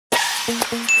Brad,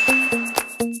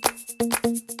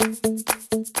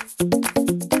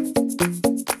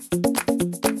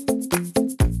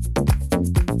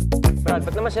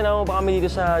 ba't naman sinama mo pa kami dito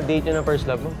sa date nyo ng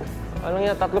first love mo? Alam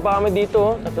niya, 3 pa kami dito,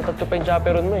 oh. 3 pa yung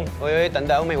chaperon mo, eh. Oy,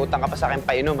 tandaan mo, may utang ka pa sa akin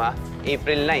painom, ha?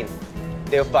 April 9,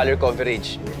 Day of Valor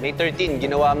coverage. May 13,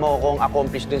 ginawa mo akong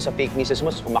accomplish dun sa fake nieces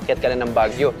mo, umakyat ka na ng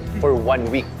Baguio for 1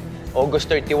 week.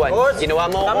 August 31, ginawa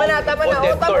mo akong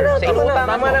protector sa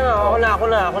inutangan mo. Tama na nga,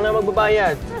 ako na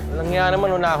magbabayad. Walang nga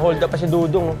naman, na-hold up pa si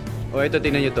Dudong. O, ito,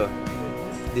 tingnan nyo to.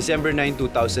 December 9,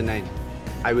 2009.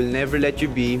 I will never let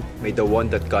you be, may the one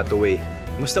that got away.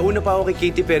 Mas nauna pa ako kay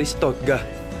Katy Perry sa Totga.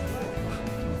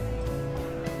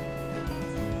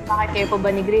 Bakit kayo pa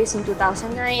ba ni Grace in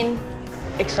 2009?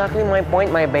 Exactly my point,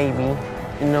 my baby.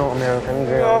 You know, American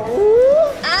girl.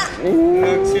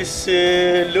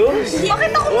 Nagsiselos?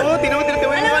 Bakit ako? Oo, tinawag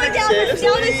mo mga nagsiselos.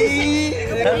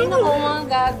 Ay, naku, mga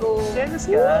gago. Selos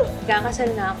ka? Kakasal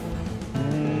na ako.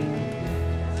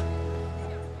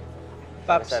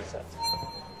 Paps.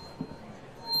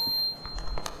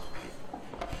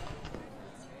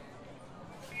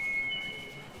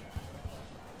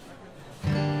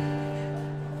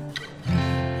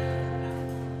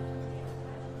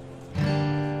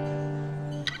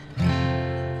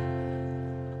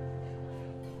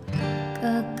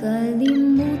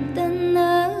 Kakalimutan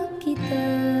na kita,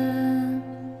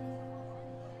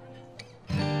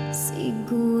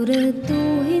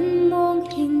 siguraduhin mong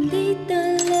hindi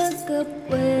talaga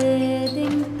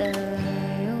pwedeng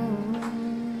tayo.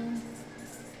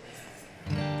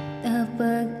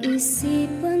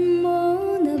 Napag-isipan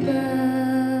mo na ba?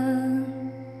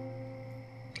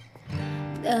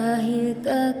 Dahil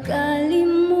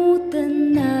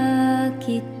kakalimutan na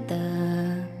kita,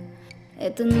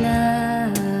 eto na.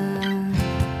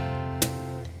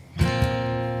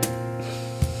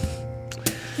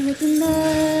 Eto na.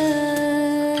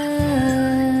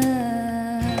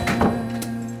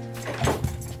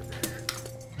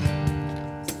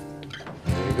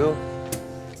 There you go.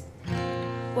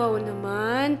 Wow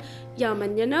naman.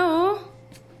 Yaman niya na, oh.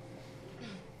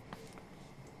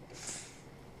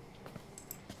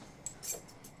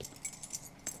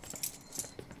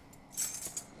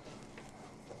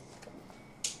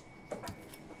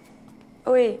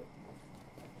 Uy,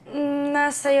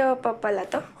 nasa'yo pa pala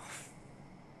to?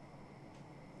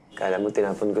 Kala mo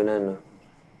tinapon ko na, no?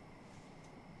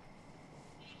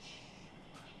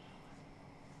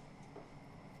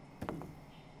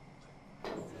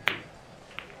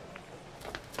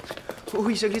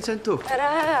 Uy, saglit saan to?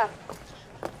 Tara!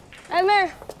 Elmer!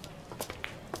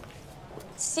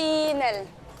 Si Nel.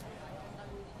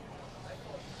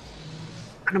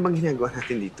 Ano bang ginagawa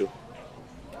natin dito?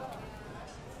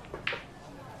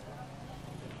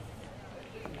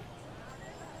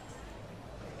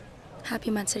 Happy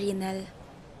Mansari, Nel.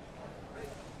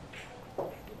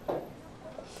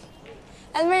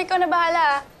 Elmer, ikaw na bahala,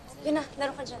 ah. Yun na,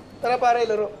 laro ka dyan. Tara pare,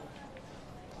 laro.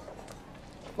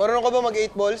 Marunong ka ba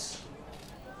mag-8 balls?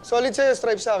 Solid sa'yo,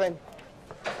 stripe sa akin.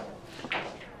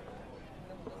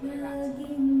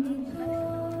 Laging bigo,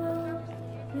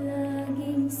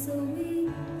 laging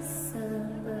suwi sa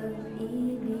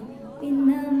pag-ibig,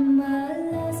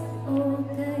 pinamalas o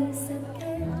kay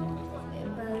sakit. May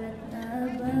balat na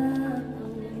ba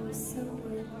ako sa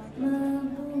puwet?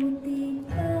 Mabuti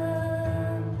ka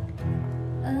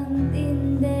ang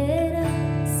tindera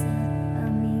sa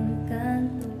aming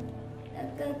kanto.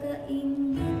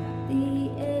 Nakakaingit, di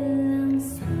elang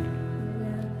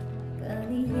sula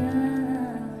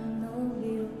kaniyang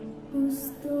nobyo.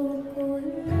 Gusto ko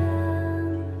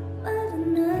lang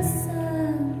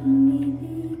maranasang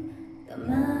umibig,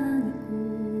 tamang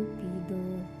Cupido.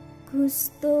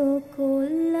 Gusto ko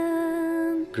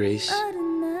lang Grace?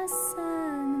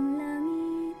 maranasan ang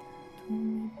langit,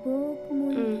 tumibok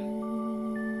muli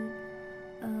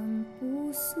ang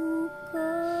puso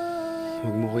ko.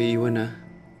 Huwag mo ko iiwan, ha?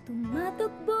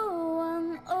 Tumatakbo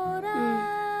ang oras,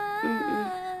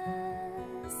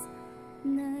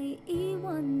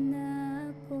 naiiwan na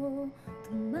ako.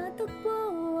 Tumatakbo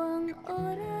ang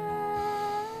oras,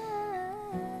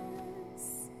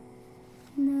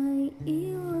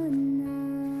 naiiwan na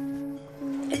ako.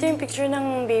 Ito yung picture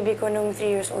ng baby ko nung 3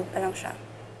 years old pa lang siya.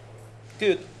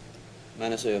 Cute.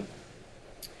 Mana sa'yo?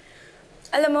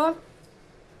 Alam mo,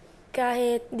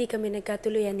 kahit di kami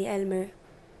nagkatuluyan ni Elmer,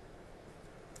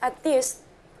 at least,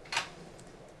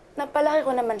 napalaki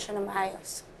ko naman siya na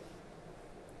maayos.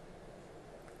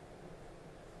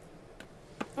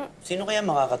 Sino kaya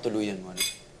makakatuluyan mo, no?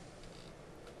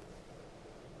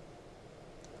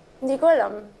 Hindi ko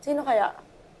alam. Sino kaya?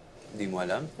 Hindi mo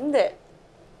alam? Hindi.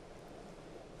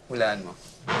 Hulaan mo.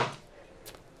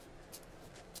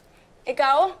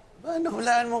 Ikaw? Ba,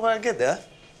 nahulaan mo kagad, ha?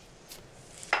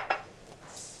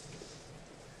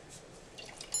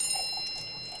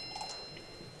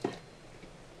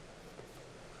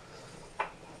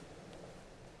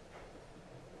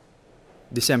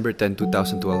 December 10,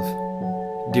 2012.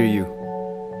 Dear you,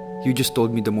 you just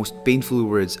told me the most painful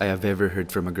words I have ever heard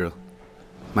from a girl.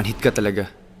 Manhit ka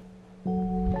talaga.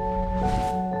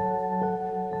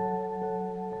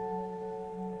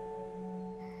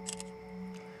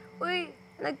 Uy,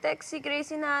 nag-text si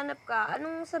Grace, hinahanap ka.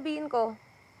 Anong sabihin ko?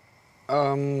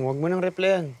 Wag mo nang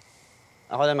replyan.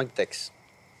 Ako na mag-text.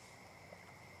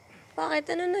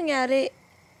 Bakit? Ano nangyari?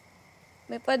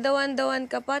 May padawan-dawan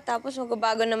ka pa, tapos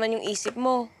magbabago naman yung isip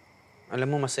mo.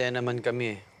 Alam mo, masaya naman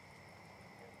kami, eh.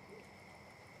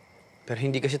 Pero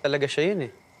hindi kasi talaga siya yun,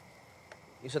 eh.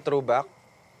 Yung sa throwback.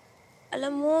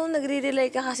 Alam mo, nagre-rely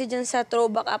ka kasi dyan sa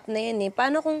throwback app na yan, eh.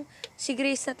 Paano kung si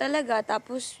Grace na talaga,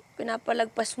 tapos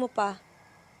pinapalagpas mo pa?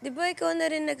 Di ba ikaw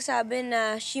na rin nagsabi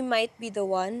na she might be the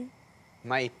one?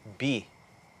 Might be.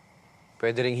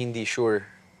 Pwede rin hindi sure.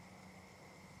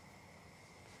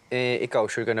 Eh, ikaw,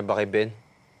 sure ka na ba kay Ben?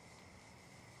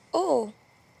 Oo,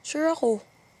 sure ako.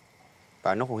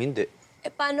 Paano kung hindi?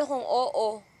 Eh, paano kung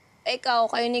oo? Eh, ikaw,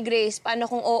 kayo ni Grace,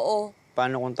 paano kung oo?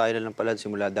 Paano kung tayo na lang pala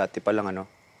simula dati pa lang, ano?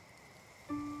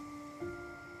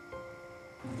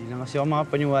 Hindi lang kasi ako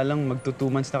makapaniwalang magto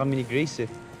 2 months na kami ni Grace,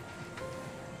 eh.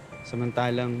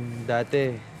 Samantalang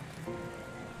dati,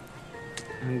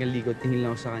 hanggang ligot tingin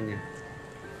lang ako sa kanya.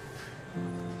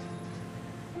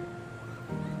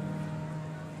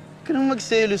 Huwag ka nang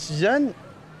magselos dyan.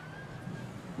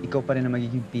 Ikaw pa rin ang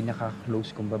magiging pinaka-close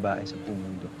kong babae sa buong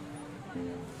mundo.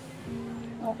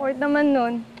 Awkward naman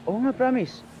nun. Oo nga,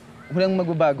 promise. Walang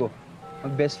magbabago.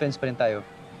 Mag-best friends pa rin tayo.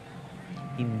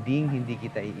 Hindi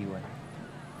kita iiwan.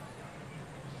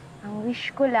 Ang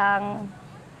wish ko lang,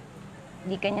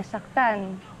 hindi ka niya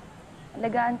saktan.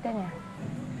 Alagaan ka niya.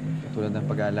 Katulad ng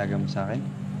pag-aalaga mo sa akin.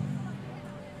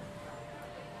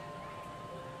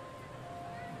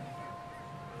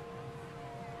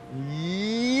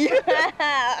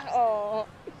 Oo.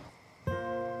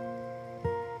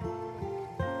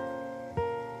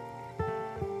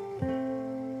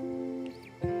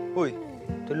 Uy,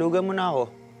 tulugan mo na ako.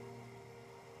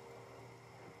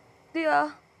 Di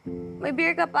ah. May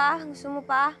beer ka pa? Gusto mo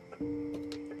pa?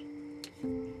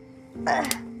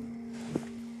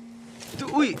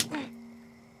 Uy!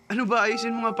 Ano ba?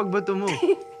 Ayusin mo nga pagbato mo.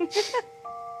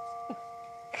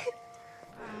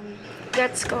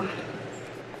 Gets ko.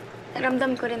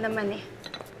 Ramdam ko rin naman eh.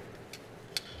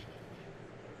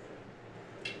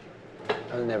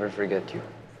 I'll never forget you.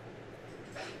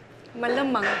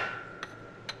 Malamang.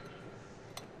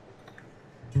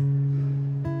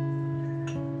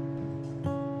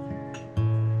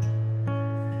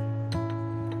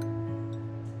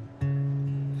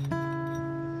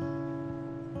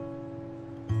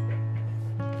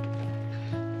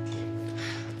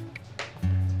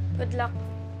 Good luck.